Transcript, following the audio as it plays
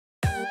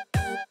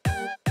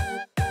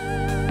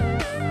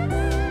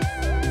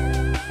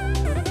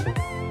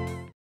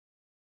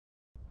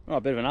Oh, a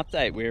bit of an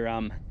update. We're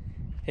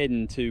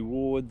heading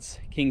towards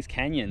Kings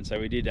Canyon. So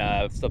we did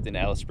stopped in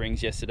Alice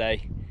Springs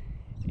yesterday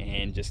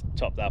and just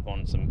topped up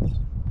on some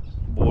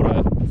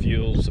water,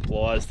 fuel,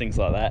 supplies, things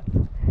like that.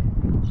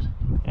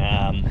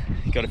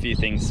 Got a few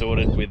things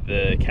sorted with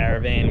the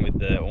caravan, with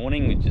the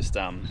awning. We just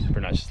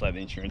pretty much just let the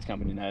insurance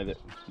company know that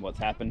what's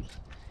happened.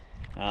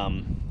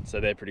 So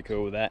they're pretty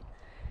cool with that.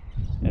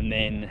 And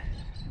then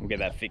we'll get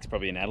that fixed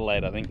probably in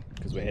Adelaide, I think,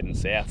 because we're heading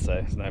south, so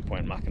there's no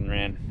point mucking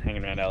around,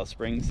 hanging around Alice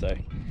Springs. So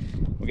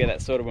we'll get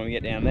that sorted when we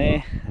get down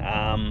there.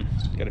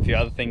 Got a few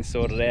other things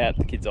sorted out.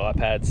 The kids'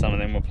 iPads, some of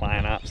them were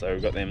playing up, so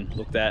we've got them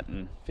looked at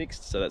and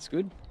fixed, so that's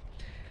good.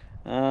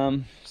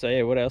 So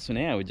yeah, what else for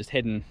now? We're just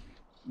heading,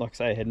 like I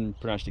say, heading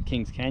pretty much to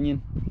Kings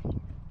Canyon.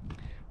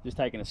 Just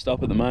taking a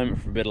stop at the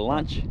moment for a bit of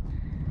lunch.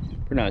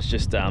 Pretty much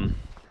just,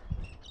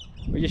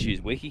 we just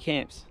use wiki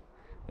camps.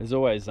 There's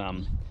always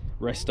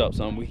rest stops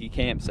on wiki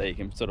camps, so you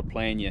can sort of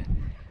plan your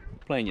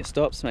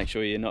stops, make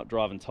sure you're not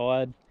driving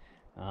tired.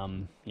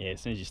 Yeah, as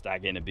soon as you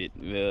start getting a bit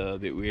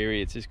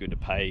weary, it's just good to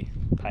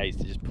pays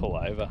to just pull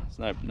over.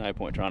 There's no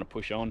point trying to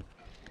push on.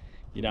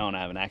 You don't want to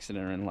have an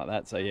accident or anything like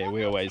that. So yeah,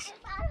 we always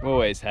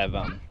have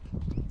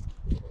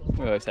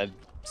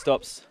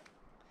stops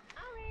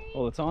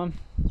all the time.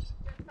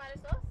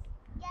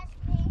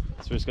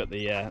 So we've just got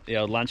the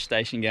old lunch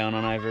station going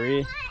on over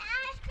here.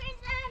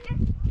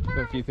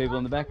 Got a few people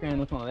in the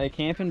background looking like they're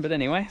camping, but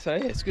anyway, so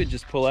yeah, it's good,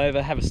 just pull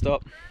over, have a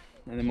stop,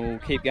 and then we'll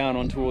keep going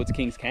on towards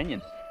Kings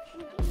Canyon.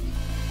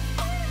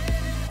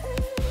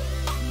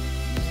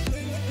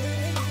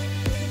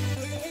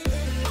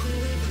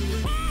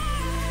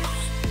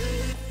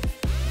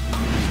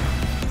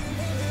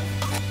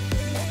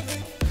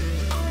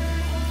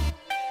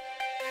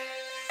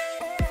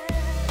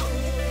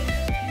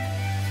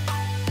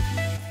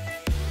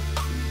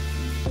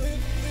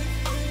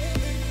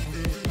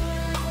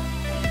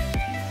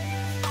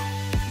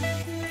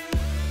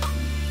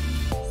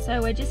 So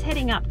we're just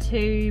heading up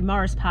to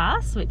Morris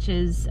Pass, which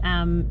is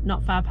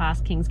not far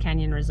past Kings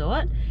Canyon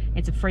Resort.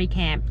 It's a free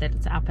camp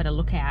that's up at a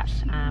lookout.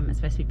 It's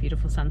supposed to be a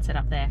beautiful sunset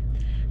up there.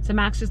 So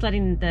Mark's just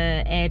letting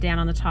the air down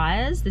on the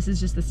tyres. This is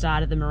just the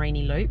start of the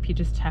Morini Loop. You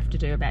just have to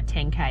do about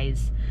 10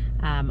 k's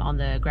on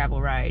the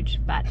gravel road,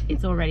 but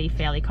it's already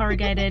fairly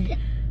corrugated.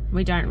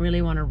 We don't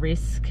really want to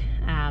risk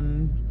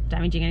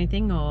damaging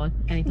anything or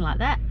anything like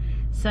that.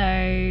 So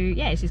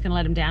yeah, he's just going to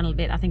let him down a little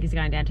bit. I think he's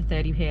going down to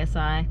 30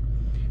 psi.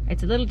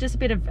 It's just a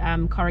bit of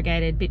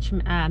corrugated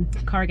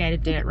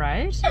dirt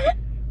road,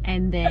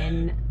 and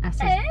then us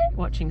just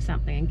watching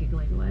something and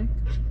giggling away.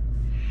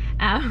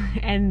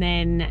 And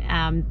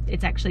then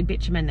it's actually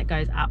bitumen that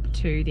goes up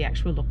to the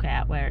actual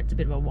lookout, where it's a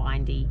bit of a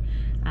windy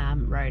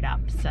road up.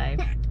 So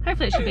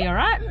hopefully it should be all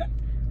right.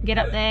 Get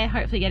up there,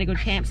 hopefully get a good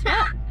camp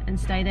spot, and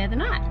stay there the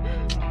night.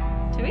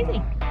 Too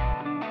easy.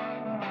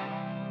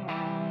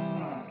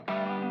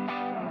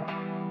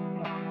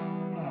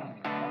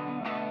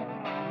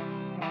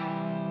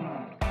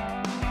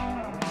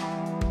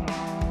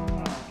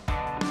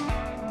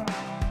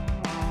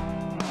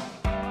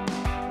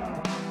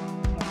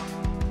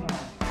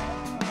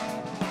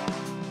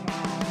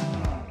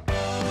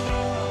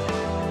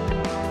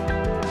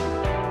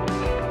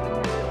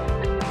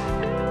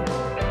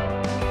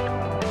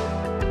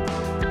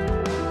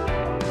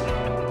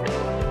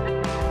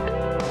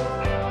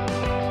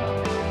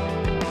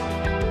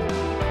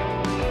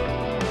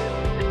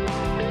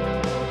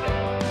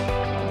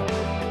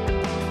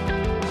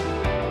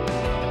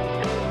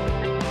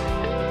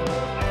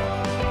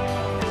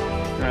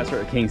 So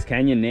we're at Kings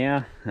Canyon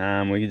now.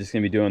 We're just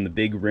going to be doing the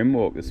big rim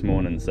walk this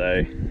morning,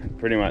 so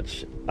pretty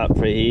much up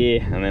for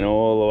here and then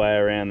all the way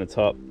around the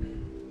top,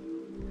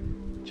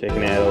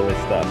 checking out all this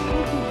stuff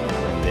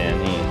and down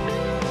here.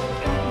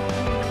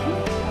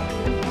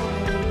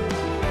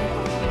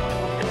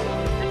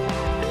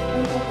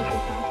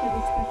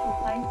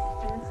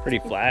 Pretty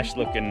flash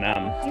looking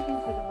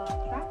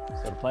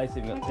sort of place.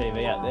 You've got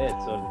TV out there,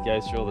 it sort of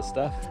goes through all the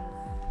stuff.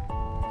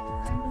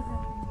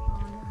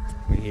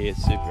 We're here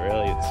super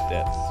early, it's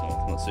about,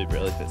 well, not super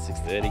early, it's about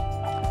 6:30,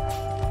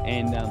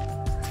 and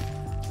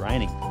it's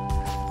raining.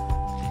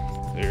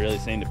 We really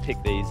seem to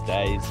pick these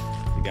days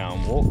to go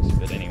on walks,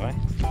 but anyway,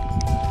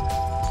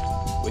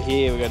 we're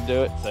here, we've got to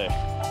do it. So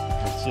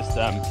it's just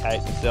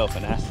Kate, myself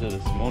and Asta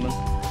this morning.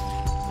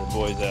 The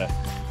boys are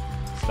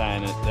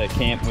staying at the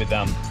camp with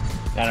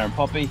Anna and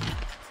Poppy,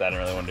 so they don't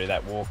really want to do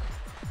that walk,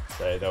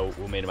 so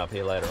we'll meet them up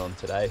here later on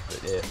today.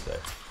 But yeah, so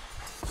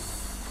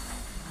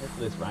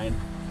hopefully this rain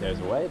goes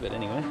away, but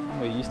anyway,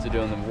 we're used to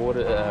doing the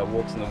water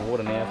walks in the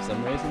water now for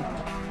some reason.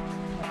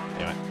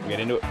 Anyway, we'll get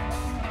into it.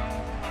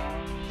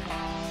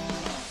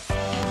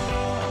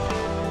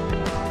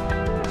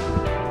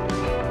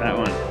 That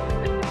one.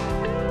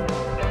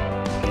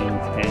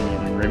 Kings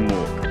Canyon Rim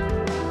Walk.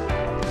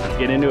 Let's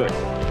get into it.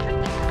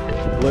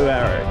 Blue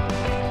Arrow.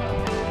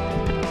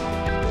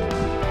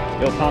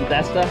 You're pumped,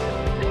 Asta?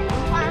 I'm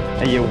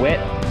pumped. Are you wet?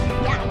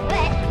 Yeah, I'm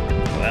wet.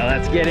 Well,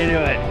 let's get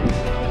into it.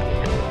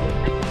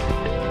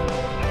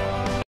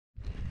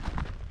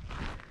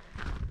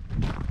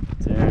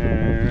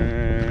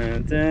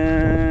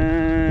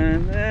 Dun,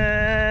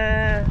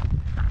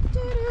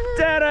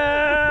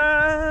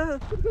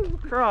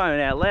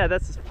 crying out loud,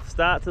 that's the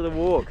start to the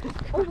walk.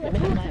 Oh, let's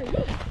walk through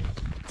this.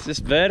 It's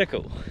just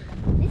vertical.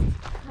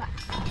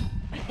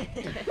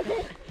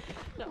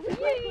 Not for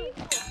you.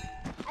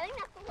 I think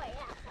that's the way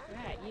out.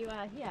 Right, you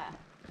are here.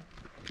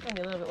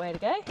 Only a little bit way to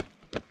go.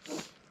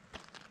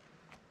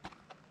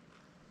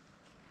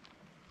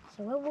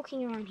 So we're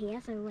walking around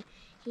here, so we're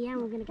here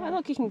and we're going to go. Oh,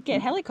 look, you can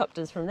get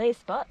helicopters from these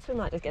spots. We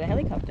might just get a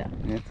helicopter.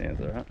 Yeah, sounds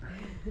alright.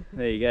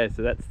 There you go,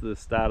 so that's the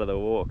start of the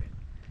walk.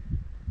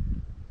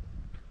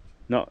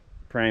 Not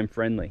pram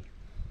friendly,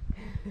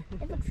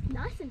 It looks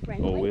nice and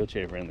friendly. or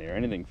wheelchair friendly, or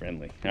anything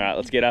friendly. Alright,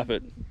 let's get up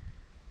it.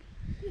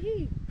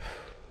 Woohoo.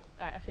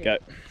 Alright, I feel Go.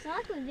 It's not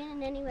like we've been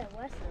in anywhere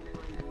worse than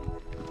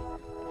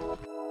one.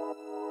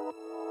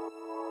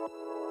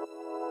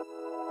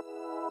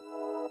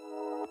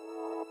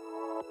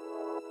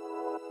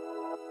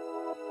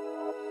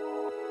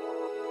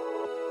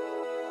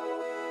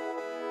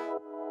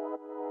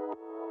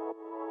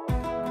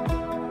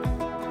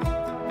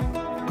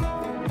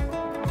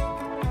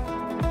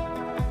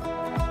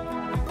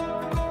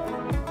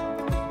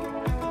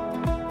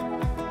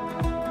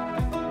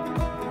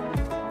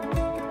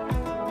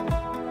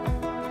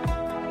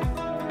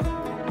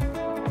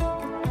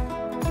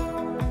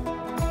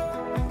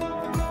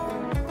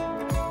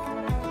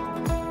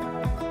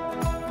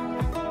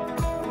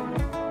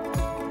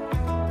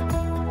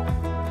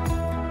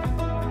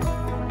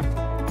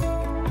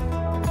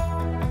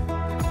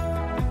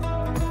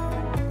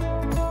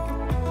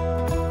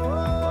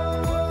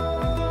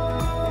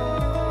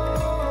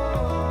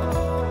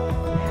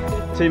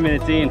 Two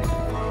minutes in.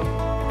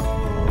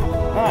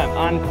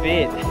 I'm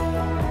unfit.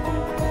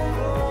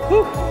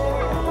 Whew.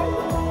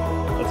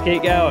 Let's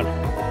keep going.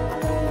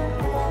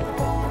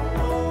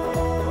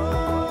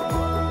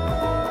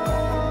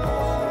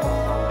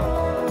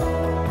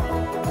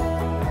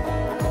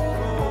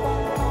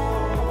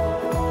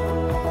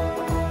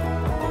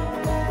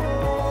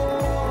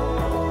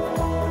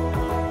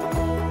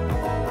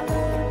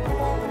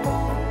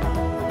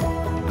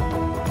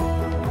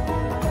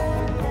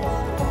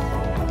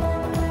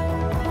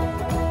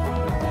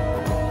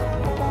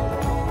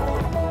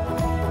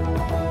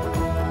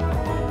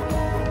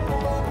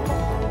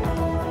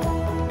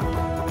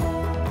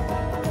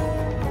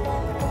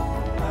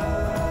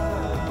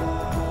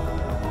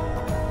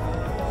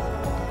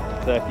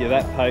 So if you're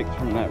that poked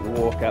from that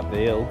walk up the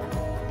hill,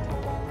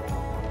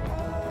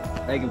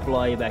 they can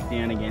fly you back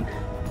down again.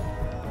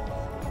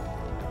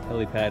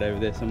 Helipad over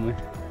there somewhere.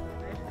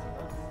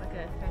 like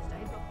a first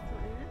aid box or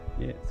something like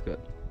Yeah, it's got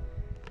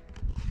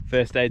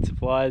first aid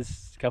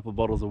supplies, a couple of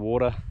bottles of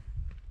water,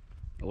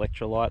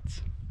 electrolytes.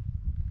 that.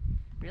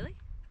 Really?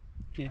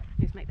 Yeah.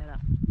 Just make that up.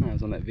 No, it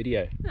was on that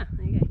video. Ah,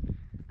 there you go.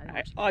 I didn't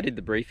watch it. I did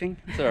the briefing.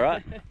 It's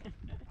alright.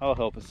 I'll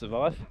help us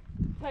survive.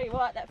 Tell you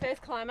what, that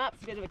first climb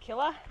up's a bit of a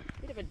killer.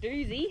 Bit of a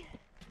doozy.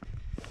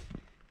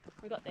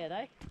 We got there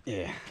though.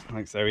 Yeah,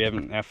 like so we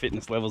haven't, our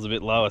fitness level's a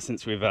bit lower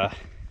since we've, I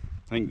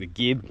think the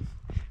Gib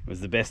was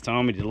the best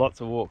time. We did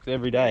lots of walks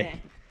every day.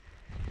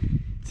 Yeah.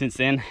 Since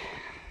then,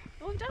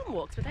 Well, we've done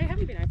walks, but they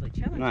haven't been overly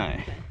challenging. No.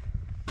 have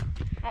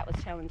they? That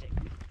was challenging.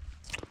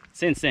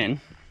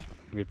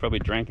 we've probably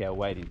drank our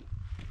weight in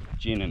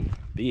gin and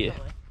beer.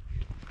 Probably.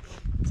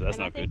 So that's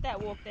And I not think good.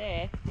 that walk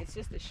there, it's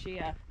just the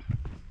sheer,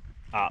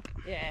 Up.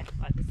 yeah,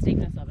 like the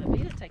steepness of it. But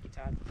you just take your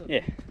time. It's all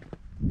Yeah. good.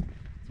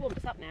 It's warmed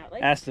us up now at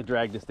least. Asta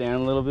dragged us down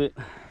a little bit.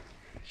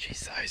 She's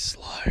so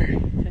slow.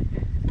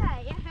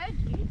 Hey, I heard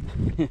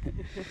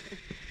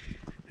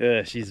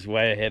you. She's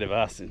way ahead of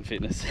us in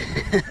fitness.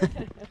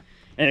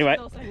 Anyway,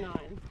 It's also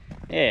 9,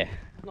 yeah,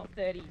 not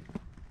 30.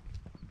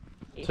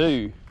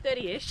 2.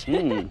 30-ish.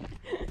 Mm.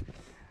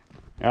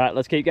 All right,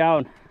 let's keep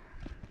going.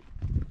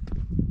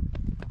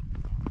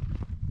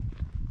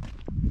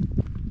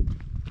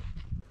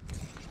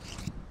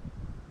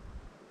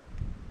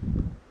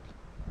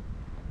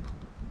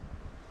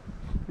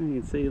 You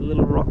can see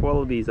little rock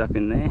wallabies up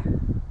in there.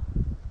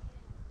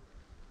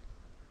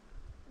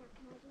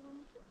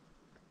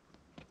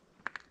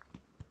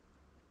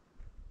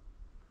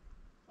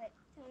 Wait,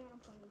 tell me what I'm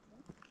pointing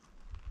to.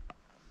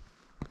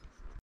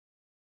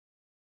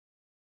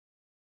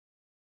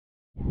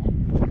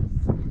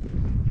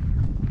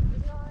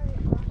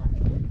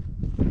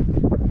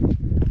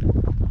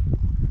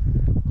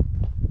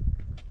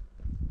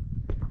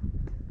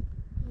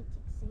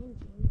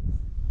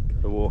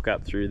 Got to walk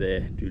up through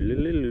there.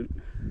 Doo-loo-loo-loo.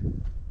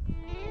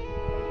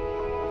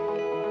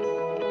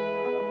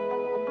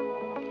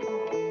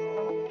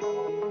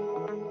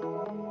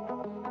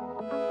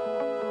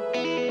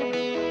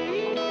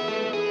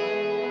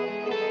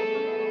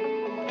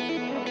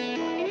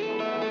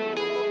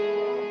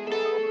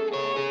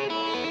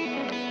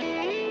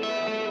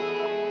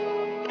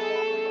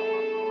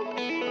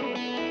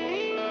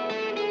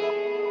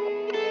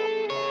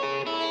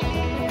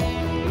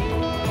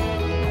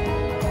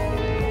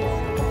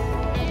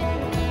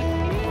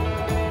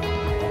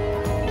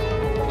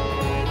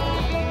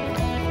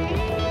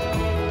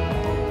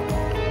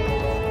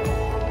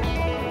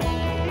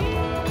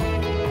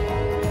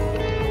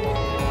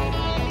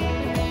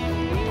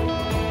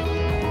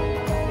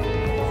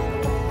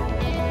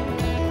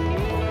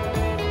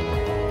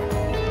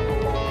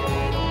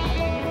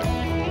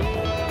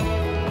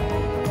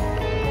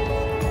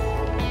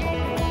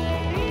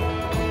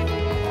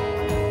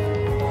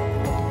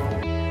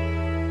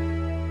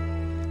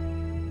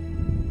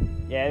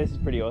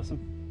 pretty awesome.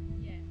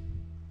 Yeah.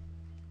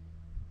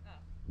 Oh,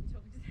 you're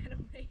talking to that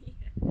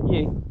on me.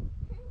 Yeah.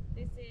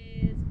 This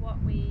is what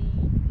we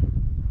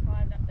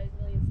climbed up those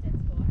million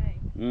steps for, hey?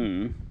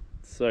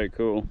 So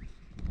cool. It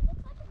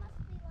looks like it must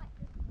be like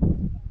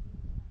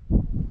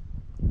this.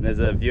 There's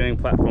a viewing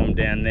platform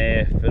down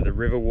there for the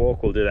river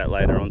walk. We'll do that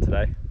later on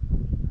today.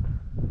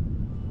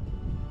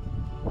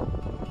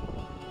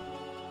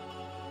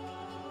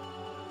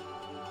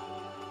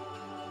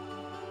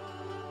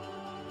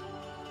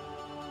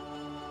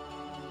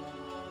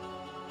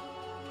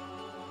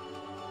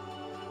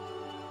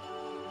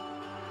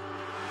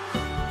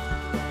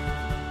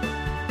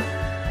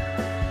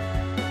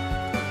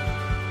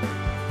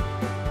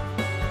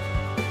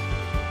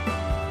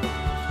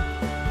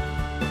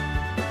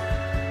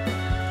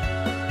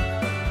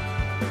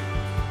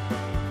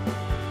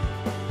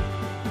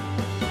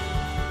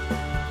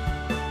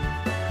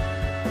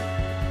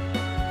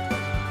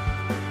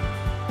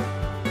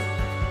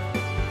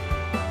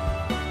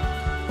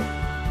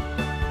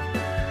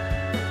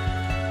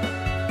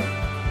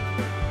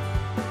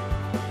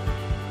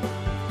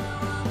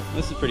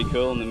 This is pretty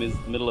cool in the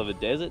middle of a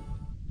desert.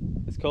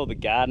 It's called the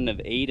Garden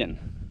of Eden.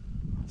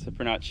 So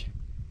pretty much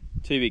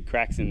two big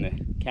cracks in the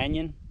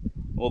canyon.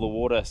 All the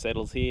water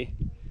settles here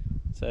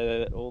so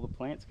that all the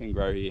plants can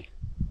grow here.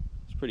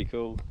 It's pretty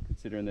cool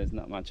considering there's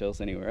not much else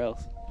anywhere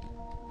else.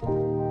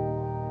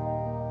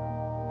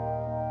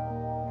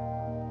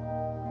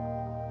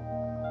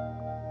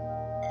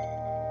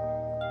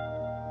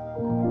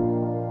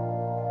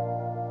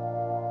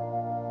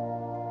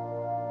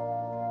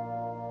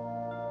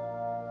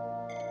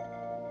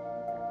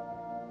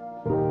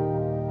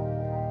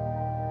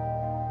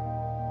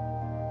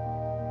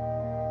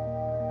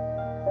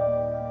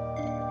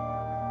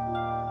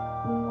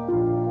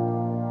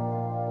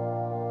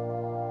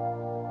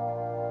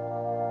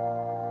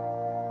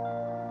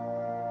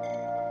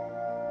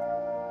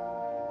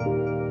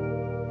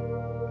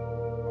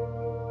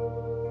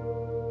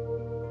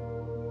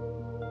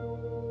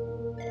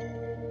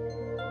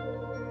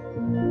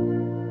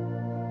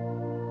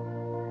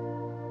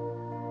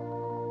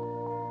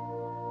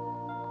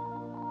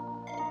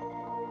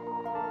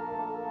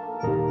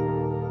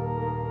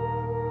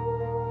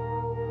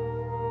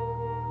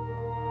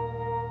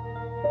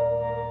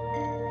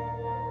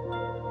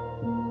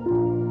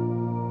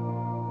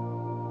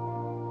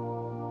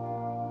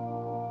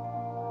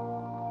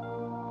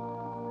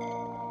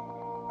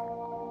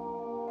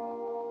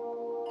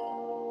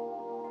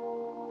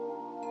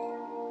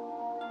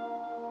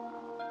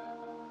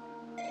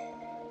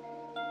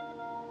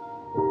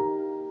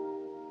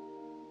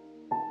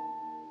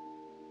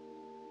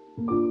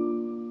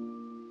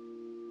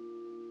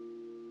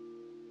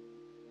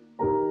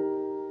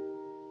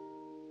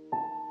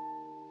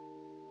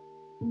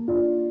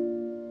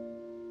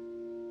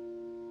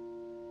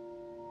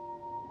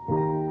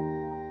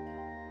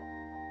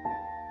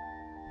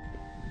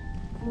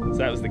 So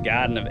that was the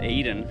Garden of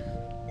Eden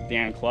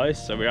down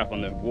close. So we're up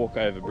on the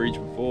walkover bridge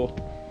before.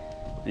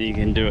 And you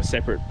can do a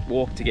separate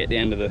walk to get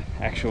down to the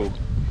actual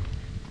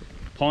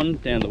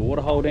pond, down the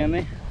water hole down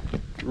there.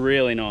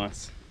 Really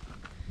nice.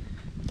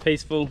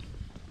 Peaceful.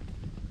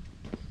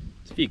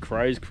 There's a few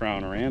crows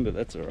crowing around, but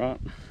that's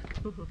alright.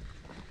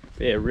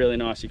 Yeah, really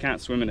nice. You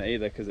can't swim in it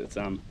either because it's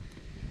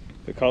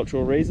for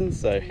cultural reasons.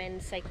 So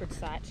Men's sacred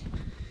site.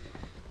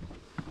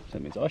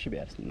 that means I should be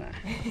able to know.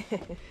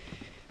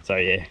 So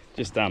yeah,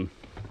 just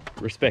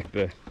respect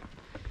the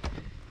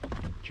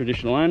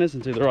traditional owners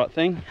and do the right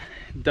thing.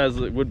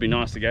 It would be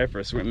nice to go for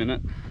a swim in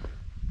it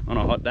on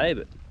a hot day,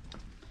 but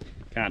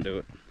can't do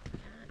it.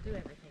 Can't do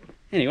everything.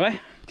 Anyway,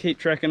 keep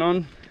trekking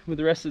on with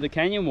the rest of the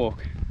canyon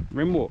walk,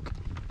 rim walk.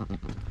 I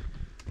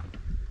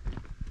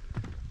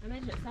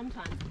imagine that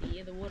sometimes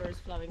here the water is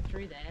flowing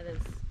through there.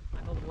 There's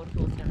like all the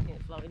waterfalls and everything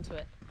that flow into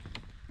it.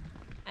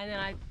 And then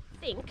I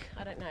think,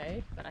 I don't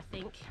know, but I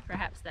think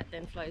perhaps that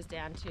then flows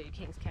down to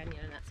Kings Canyon,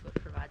 and that's what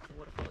provides the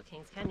waterfall at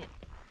Kings Canyon.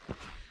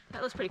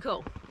 That looks pretty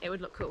cool. It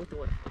would look cool with the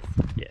waterfalls.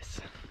 Yes.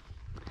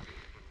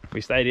 If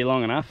we stayed here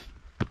long enough,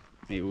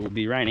 it will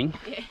be raining.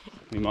 Yeah.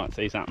 We might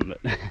see something,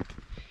 but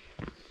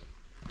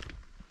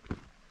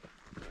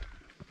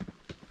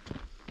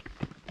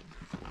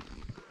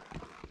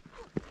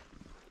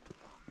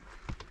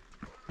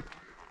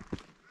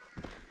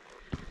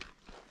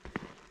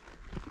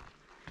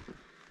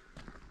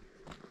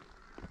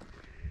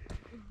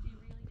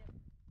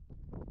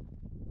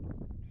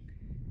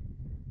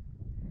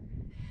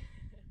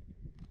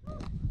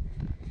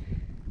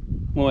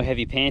more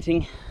heavy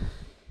panting.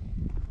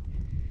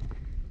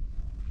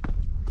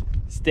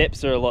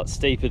 Steps are a lot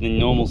steeper than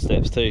normal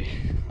steps too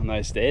on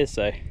those stairs,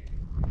 so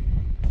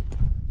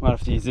might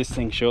have to use this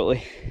thing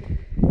shortly.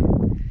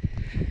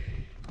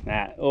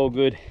 Nah, all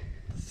good.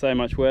 So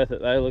much worth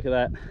it though, look at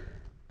that.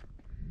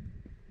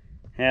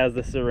 How's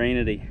the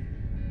serenity?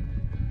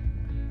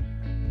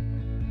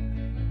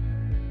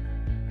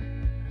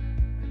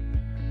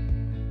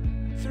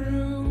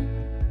 Through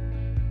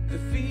the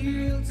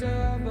fields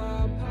of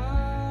our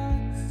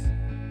past,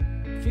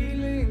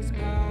 feelings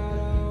part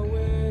our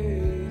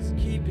ways,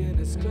 keeping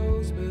us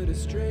close but feel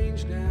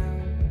strange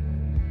now.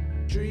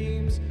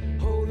 Dreams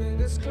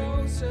holding us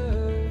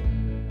closer.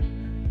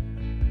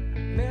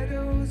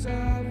 Meadows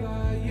of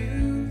our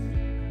youth.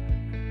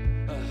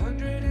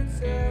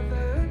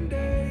 107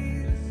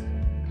 days.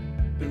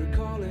 But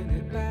recalling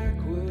it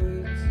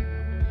backwards.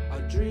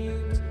 Our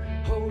dreams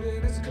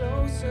holding us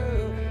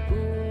closer.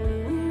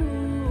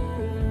 Ooh,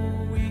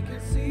 we can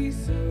see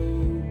so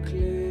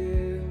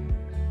clear.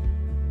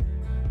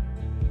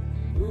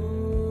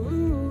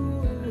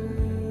 Ooh,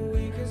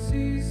 we can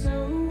see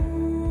so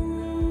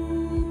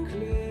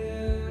clear.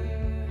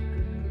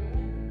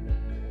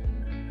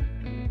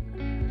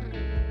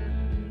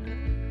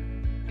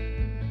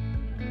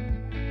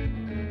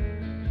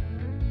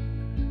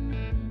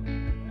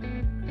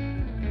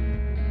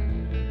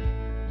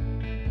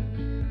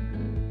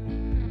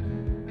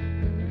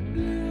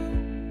 Blue,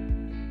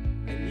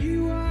 and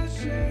you are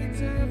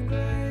shades of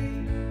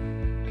gray,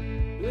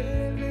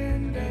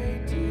 living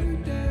day to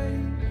day.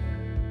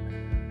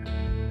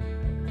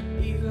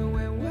 Even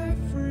when we're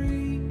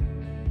free,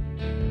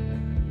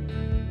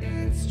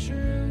 it's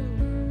true.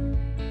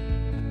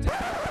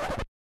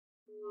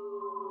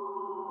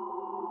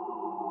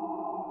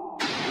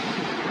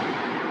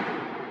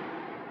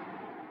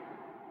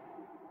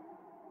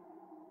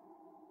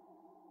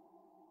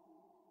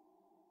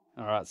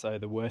 Alright, so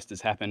the worst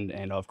has happened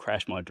and I've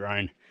crashed my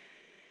drone.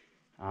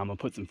 I'll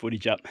put some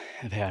footage up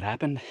of how it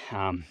happened.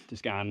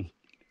 Just going,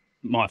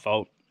 my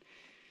fault.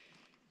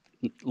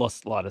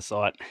 Lost light of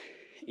sight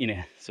in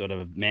a sort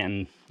of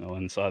mountain or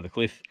on the side of the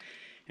cliff,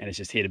 and it's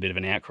just hit a bit of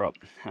an outcrop.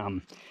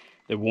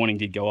 The warning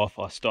did go off.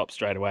 I stopped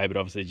straight away, but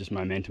obviously just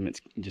momentum,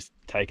 it's just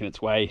taken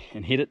its way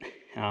and hit it.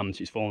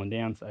 She's fallen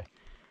down, so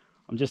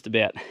I'm just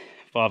about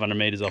 500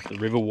 meters off the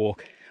river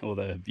walk or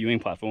the viewing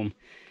platform.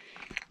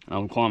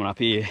 I'm climbing up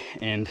here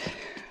and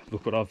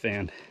look what I've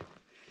found.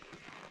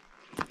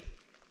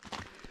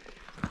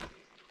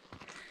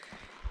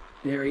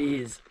 There he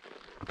is,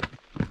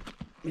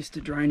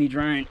 Mr. Droney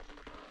Drone.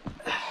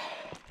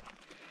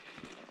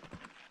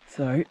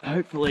 So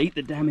hopefully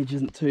the damage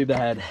isn't too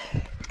bad.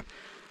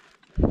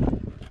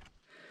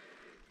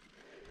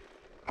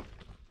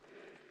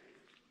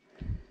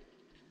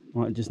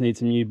 Might just need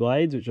some new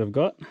blades, which I've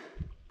got.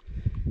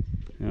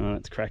 Oh,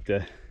 let's crack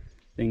the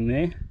thing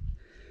there.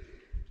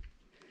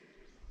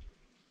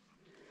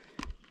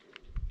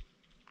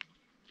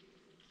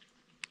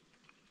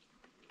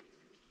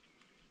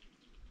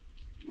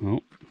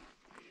 Well,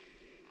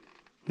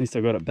 at least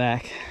I got it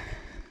back.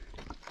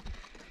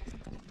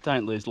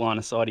 Don't lose line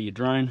of sight of your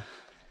drone.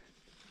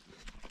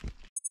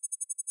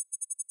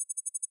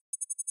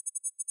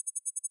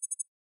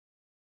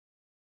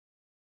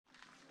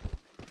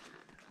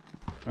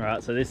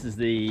 Alright, so this is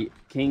the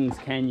Kings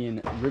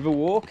Canyon River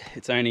Walk.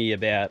 It's only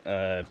about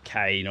a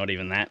K, not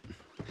even that,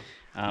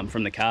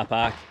 from the car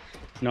park.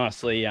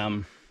 Nicely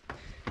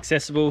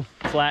accessible,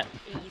 flat.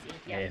 Easy,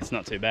 yeah, it's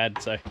not too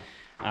bad. So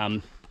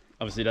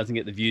obviously it doesn't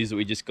get the views that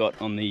we just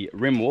got on the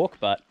rim walk,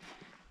 but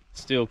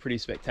still pretty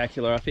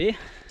spectacular up here.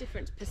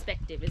 Different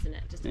perspective, isn't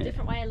it? Just a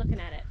different way of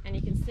looking at it, and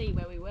you can see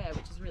where we were,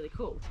 which is really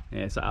cool.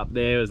 Yeah, so up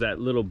there was that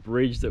little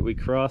bridge that we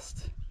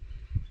crossed,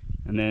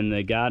 and then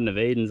the Garden of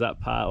Eden's up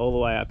part all the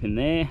way up in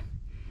there,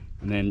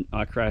 and then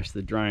I crashed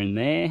the drone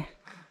there,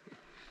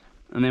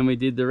 and then we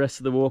did the rest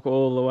of the walk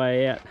all the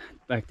way out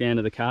back down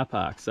to the car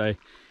park. So it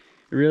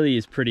really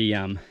is pretty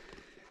you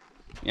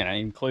know,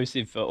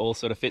 inclusive for all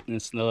sort of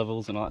fitness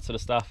levels and all that sort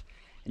of stuff.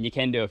 And you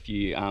can do a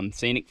few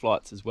scenic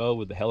flights as well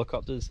with the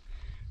helicopters,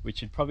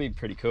 which would probably be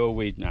pretty cool.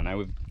 I know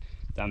we've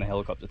done the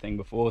helicopter thing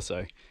before,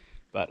 so,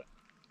 but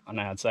I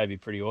know I'd say it'd be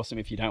pretty awesome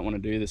if you don't want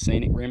to do the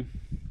scenic rim.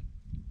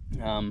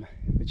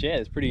 But yeah,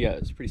 it's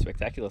pretty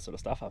spectacular sort of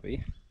stuff up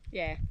here.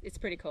 Yeah, it's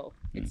pretty cool.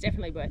 It's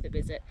definitely worth a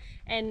visit.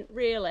 And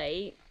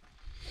really,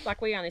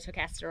 like, we only took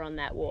Astor on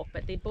that walk,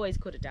 but the boys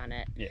could have done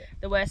it. Yeah.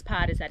 The worst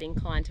part is that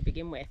incline to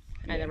begin with,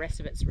 and the rest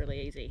of it's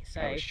really easy. So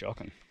that was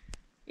shocking.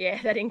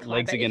 yeah, that incline.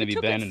 Legs are going to be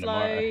burning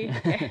tomorrow.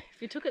 Yeah,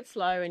 if you took it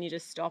slow and you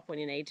just stop when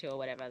you need to or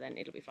whatever, then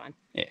it'll be fine.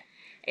 Yeah.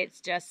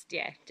 It's just,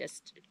 yeah,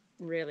 just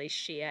really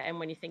sheer. And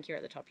when you think you're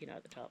at the top, you're not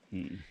at the top.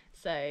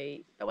 So,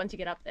 but once you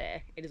get up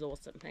there, it is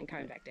awesome. And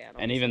coming back down.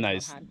 And even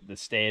the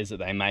stairs that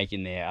they make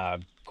in there are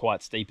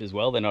quite steep as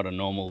well. They're not a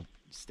normal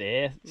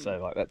stair. So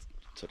like that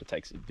sort of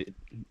takes a bit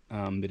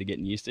of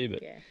getting used to,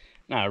 but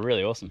no,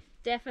 really awesome.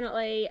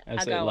 Definitely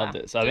absolutely loved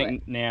it. So I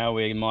think now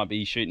we might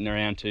be shooting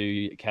around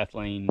to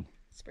Kathleen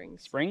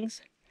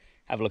Springs.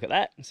 Have a look at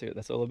that and see what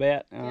that's all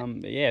about.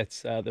 But yeah,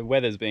 it's the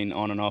weather's been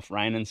on and off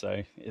raining,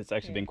 so it's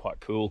actually been quite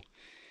cool.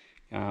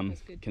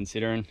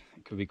 Considering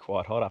it could be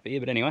quite hot up here,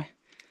 but anyway.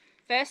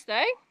 First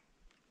though,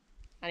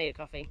 I need a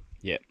coffee.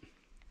 Yep.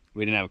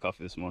 We didn't have a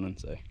coffee this morning,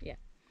 so. Yeah,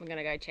 we're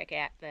gonna go check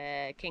out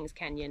the Kings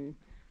Canyon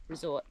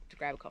Resort to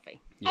grab a coffee.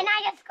 Yep. And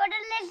I just got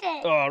a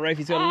lizard. Oh,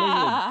 Rafi's got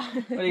a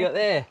lizard. What do you got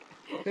there?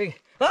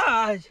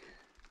 Ah!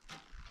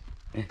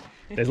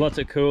 There's lots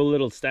of cool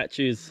little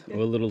statues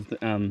or little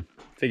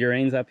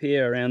figurines up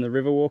here around the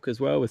Riverwalk as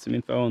well, with some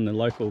info on the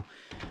local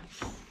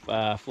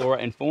flora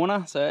and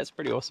fauna. So it's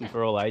pretty awesome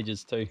for all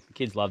ages too. The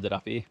kids loved it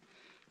up here.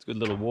 It's a good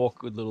little walk,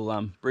 good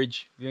little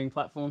bridge viewing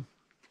platform.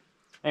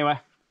 Anyway,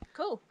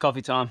 Cool.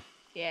 coffee time.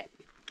 Yeah,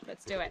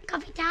 let's do it.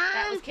 Coffee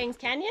That was time. Kings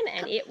Canyon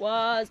and it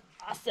was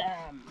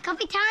awesome.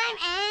 Coffee time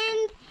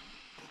and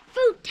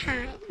food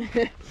time.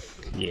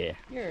 Yeah.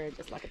 You're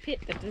just like a pit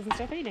that doesn't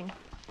stop eating.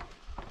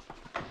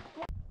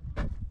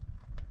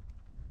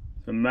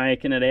 So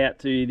making it out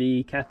to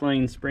the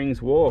Kathleen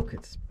Springs walk.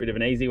 It's a bit of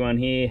an easy one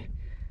here.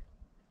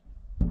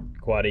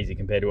 Quite easy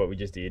compared to what we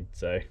just did.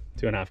 So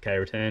 2.5k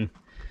return.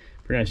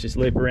 Pretty much just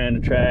loop around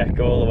the track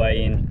all the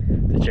way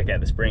in to check out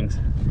the springs.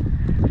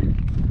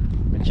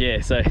 But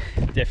yeah, so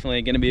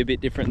definitely going to be a bit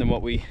different than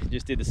what we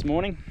just did this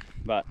morning,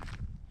 but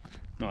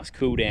nice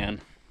cool down.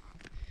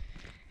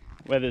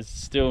 Weather's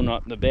still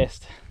not the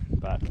best,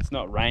 but it's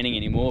not raining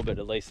anymore, but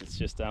at least it's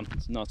just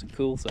it's nice and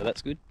cool, so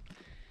that's good.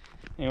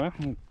 Anyway,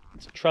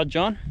 let's trudge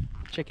on,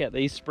 check out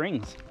these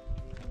springs.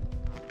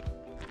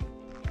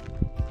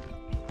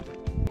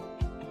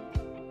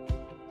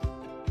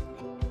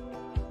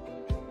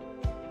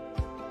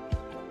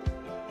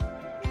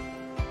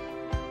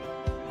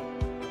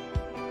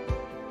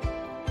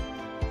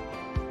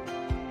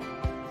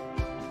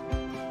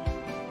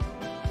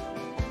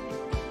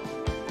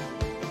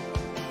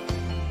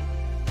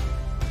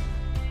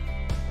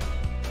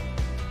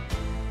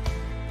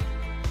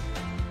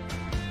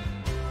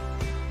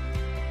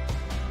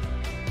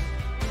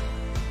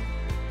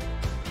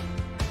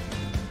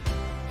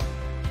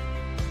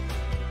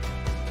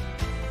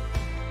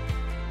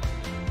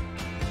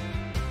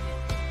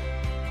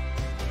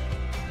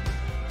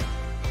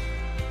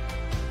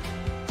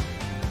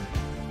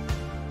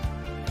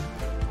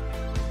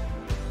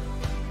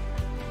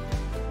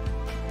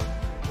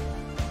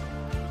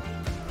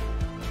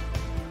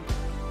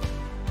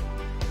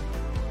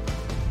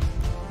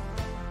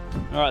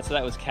 Alright, so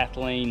that was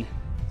Kathleen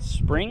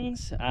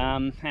Springs.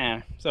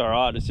 It's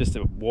alright, it's just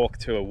a walk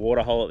to a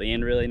waterhole at the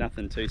end really,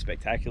 nothing too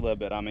spectacular,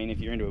 but I mean if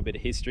you're into a bit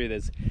of history,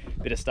 there's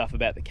a bit of stuff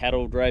about the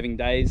cattle droving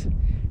days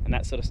and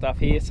that sort of stuff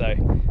here, so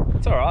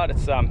it's alright.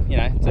 It's you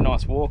know, it's a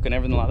nice walk and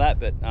everything like that,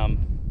 but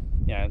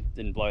you know,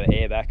 didn't blow the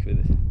hair back with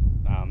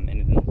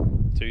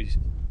anything too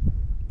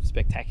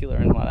spectacular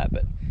and like that,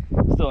 but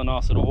still a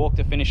nice little walk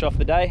to finish off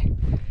the day.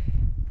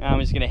 I'm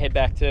just going to head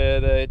back to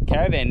the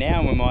caravan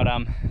now, and we might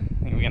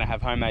I think we're going to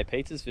have homemade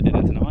pizzas for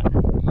dinner tonight.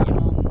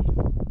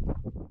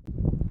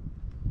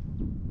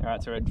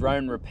 Alright, so we're at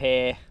drone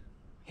repair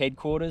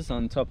headquarters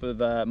on top of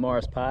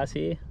Morris Pass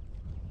here,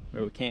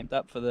 where we're camped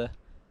up for the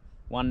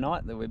one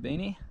night that we've been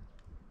here.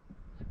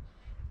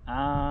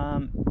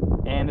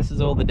 And this is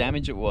all the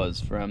damage it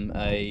was from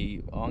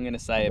I'm going to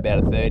say about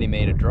a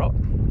 30-metre drop.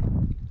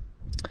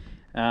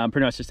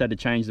 Pretty much just had to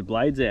change the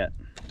blades out.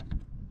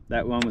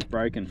 That one was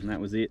broken and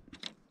that was it.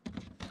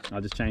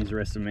 I'll just change the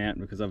rest of them out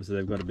because obviously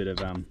they've got a bit of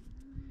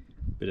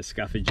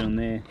scuffage on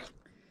there.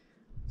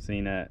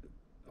 Seen a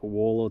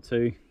wall or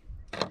two.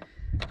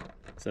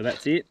 So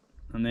that's it.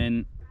 And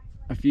then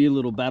a few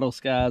little battle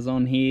scars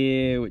on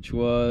here, which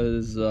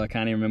was, I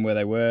can't even remember where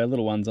they were,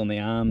 little ones on the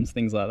arms,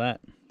 things like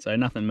that. So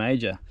nothing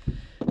major.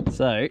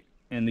 So,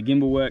 and the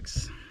gimbal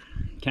works,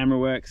 camera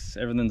works,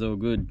 everything's all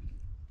good.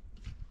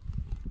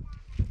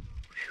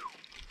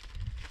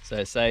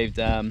 So saved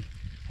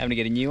having to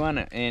get a new one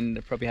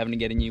and probably having to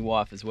get a new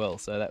wife as well,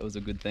 so that was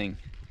a good thing.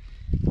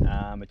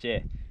 But yeah,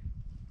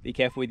 be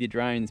careful with your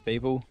drones,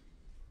 people.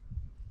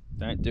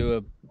 Don't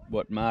do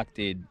what Mark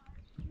did.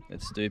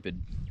 That's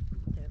stupid.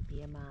 Don't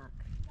be a Mark.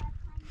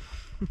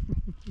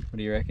 What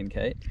do you reckon,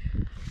 Kate?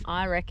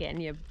 I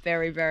reckon you're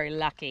very, very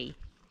lucky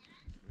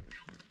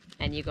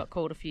and you got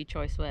called a few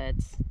choice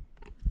words.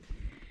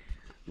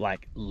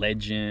 Like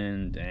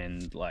legend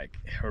and like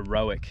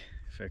heroic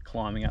for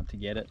climbing up to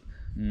get it.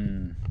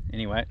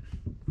 Anyway,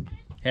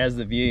 how's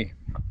the view?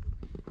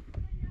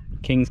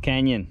 Kings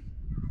Canyon.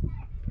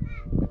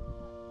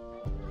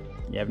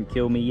 You haven't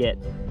killed me yet.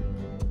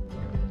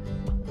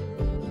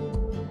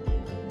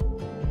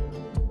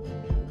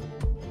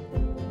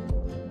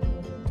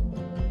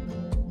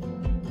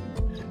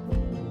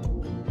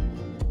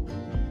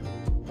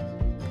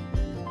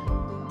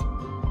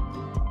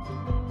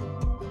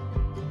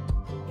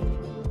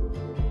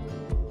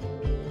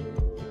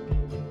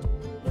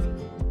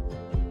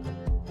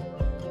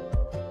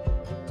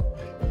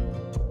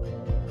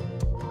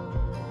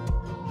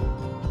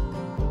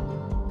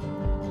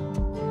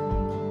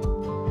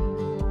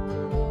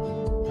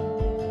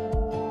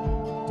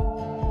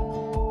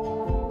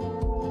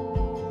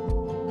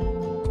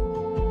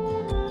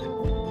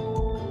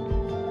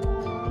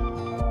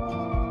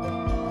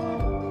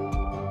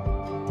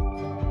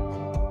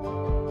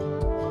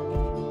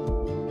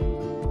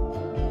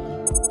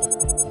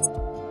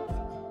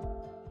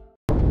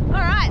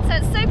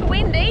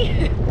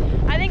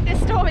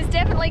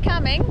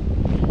 Coming.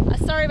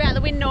 Sorry about the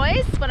wind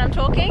noise when I'm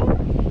talking,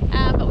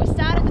 but we've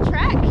started the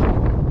track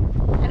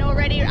and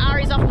already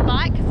Ari's off the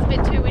bike because it's a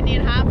bit too windy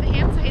and hard for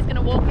him, so he's going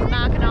to walk with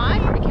Mark and I.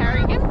 We'll be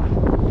carrying him.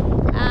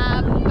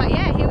 But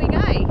yeah, here we go.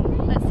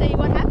 Let's see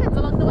what happens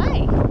along the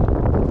way.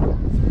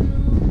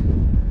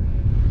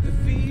 The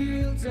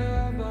fields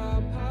of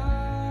our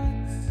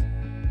past,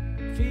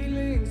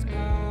 feelings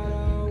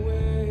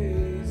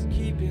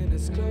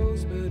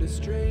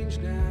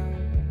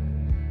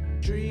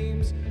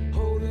dreams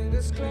holding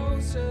us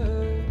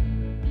closer.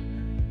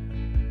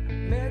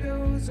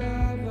 Meadows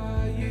of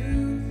our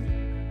youth,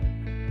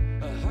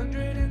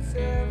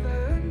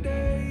 107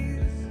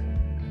 days,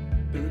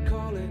 but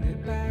recalling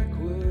it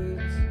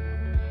backwards.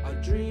 Our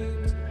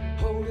dreams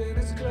holding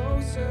us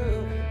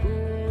closer.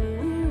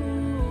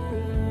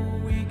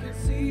 Ooh, we can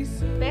see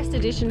so. Best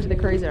addition to the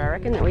cruiser, I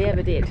reckon, that we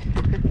ever did.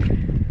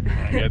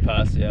 Go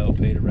past the old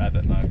Peter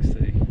Rabbit mugs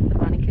too. The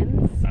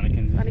Bunnykins.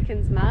 Bunnykins.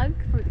 Bunnykins mug,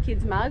 one of the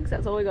kids' mugs.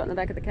 That's all we got in the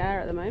back of the car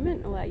at the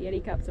moment. All our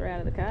Yeti cups are out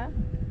of the car.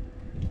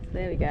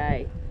 There we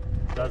go.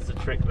 Does the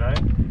trick though.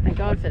 Thank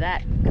God for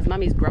that, because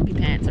Mummy's grumpy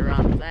pants are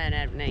on. They don't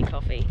have any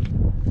coffee.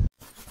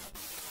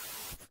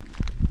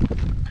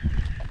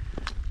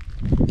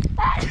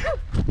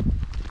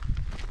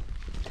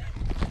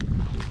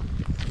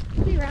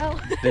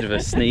 Bit of a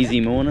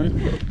sneezy morning.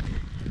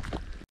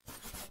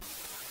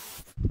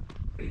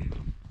 We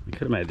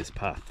could have made this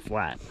path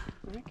flat.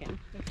 I reckon.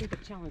 It'll keep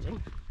it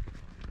challenging.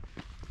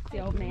 The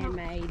old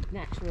man-made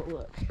natural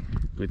look.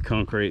 With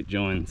concrete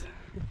joins.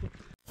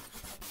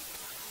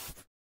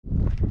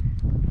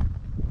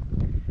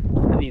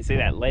 I didn't see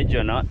that ledge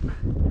or not. That's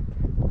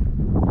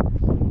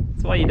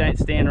why you don't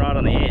stand right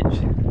on the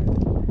edge.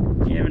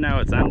 You never know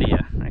what's under you.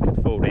 That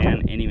could fall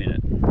down any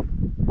minute.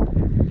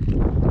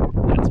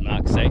 That's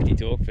Mark's safety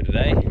talk for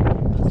today.